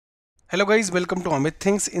Hello guys, welcome to Amit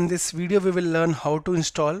Things. In this video we will learn how to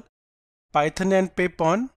install Python and pip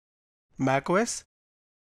on macOS.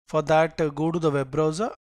 For that go to the web browser.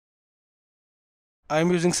 I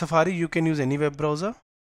am using Safari, you can use any web browser.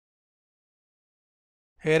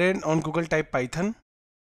 Here on Google type Python.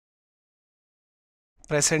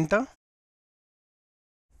 Press enter.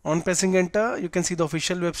 On pressing enter you can see the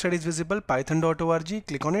official website is visible, python.org.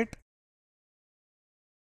 Click on it.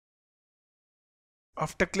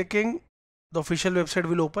 After clicking, the official website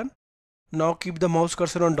will open. Now keep the mouse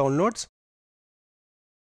cursor on downloads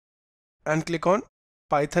and click on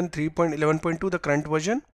Python 3.11.2, the current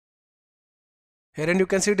version. Here and you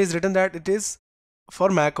can see it is written that it is for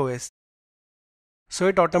Mac OS. So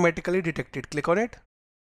it automatically detected. Click on it.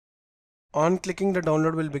 On clicking, the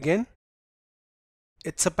download will begin.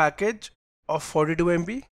 It's a package of 42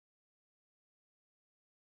 MB.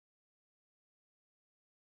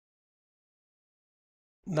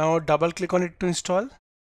 Now double click on it to install.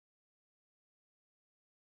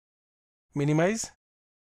 Minimize.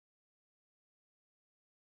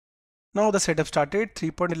 Now the setup started.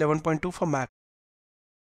 3.11.2 for Mac.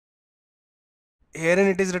 Herein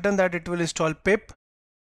it is written that it will install pip.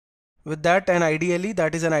 With that, an IDLE,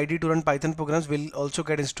 that is an ID to run Python programs, will also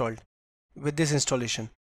get installed with this installation.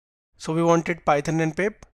 So we wanted Python and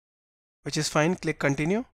pip, which is fine. Click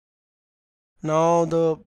continue. Now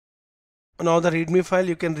the readme file,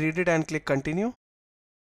 you can read it and click continue.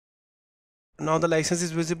 Now the license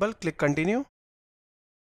is visible. Click continue.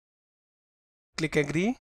 Click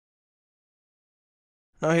agree.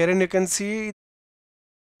 Now herein you can see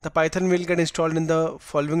the Python will get installed in the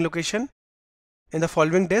following location, in the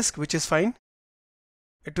following disk, which is fine.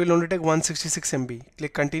 It will only take 166 MB.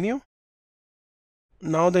 Click continue.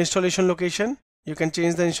 Now the installation location, you can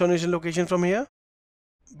change the installation location from here,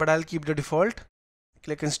 but I'll keep the default.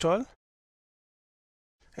 Click install.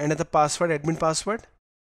 Enter the password, admin password.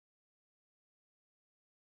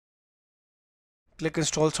 Click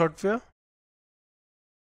install software.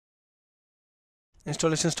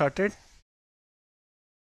 Installation started.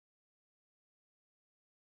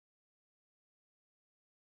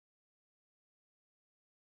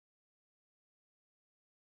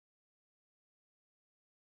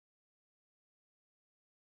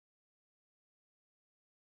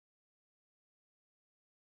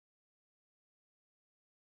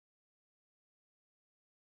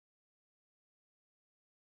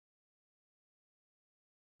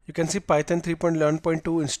 You can see Python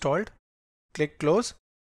 3.11.2 installed. Click close.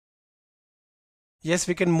 Yes,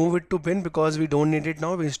 we can move it to bin because we don't need it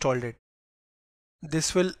now, we installed it.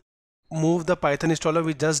 This will move the Python installer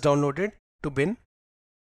we just downloaded to bin.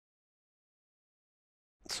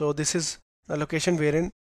 So this is the location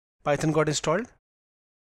wherein Python got installed.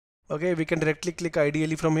 Okay, we can directly click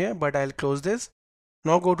IDLE from here, but I'll close this.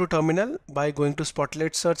 Now go to terminal by going to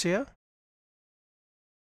Spotlight search here.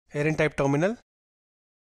 Herein type terminal.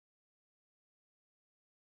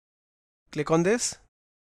 Click on this.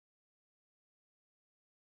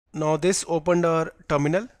 Now this opened our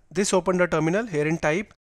terminal. Herein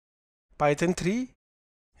type Python 3.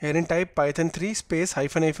 Herein type Python 3 space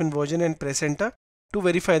hyphen version and press enter to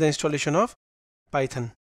verify the installation of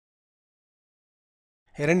Python.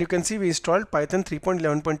 Herein you can see we installed Python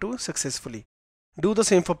 3.11.2 successfully. Do the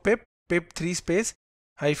same for pip 3 space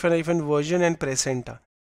hyphen version and press enter.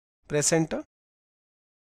 Press enter.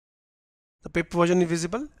 The pip version is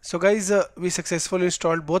visible. So guys, we successfully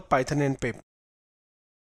installed both Python and pip.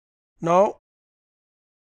 Now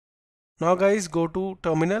guys, go to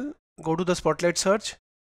terminal, go to the Spotlight search.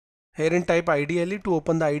 Herein type IDLE to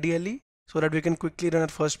open the IDLE so that we can quickly run our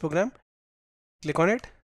first program. Click on it.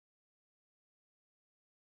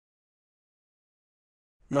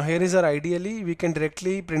 Now here is our IDLE. We can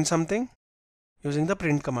directly print something using the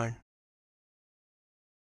print command.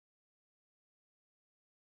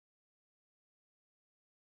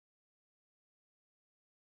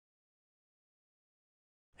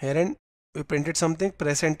 Herein we printed something,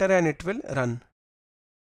 press enter and it will run.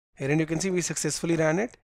 Herein you can see we successfully ran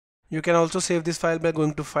it. You can also save this file by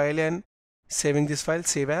going to file and saving this file,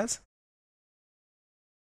 save as.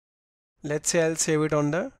 Let's say I'll save it on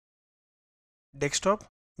the desktop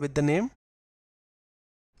with the name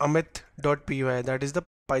Amit.py, that is the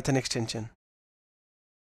Python extension.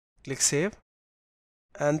 Click save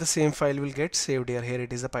and the same file will get saved here. Here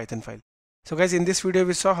it is the Python file. So guys, in this video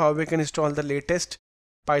we saw how we can install the latest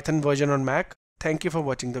Python version on Mac. Thank you for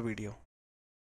watching the video.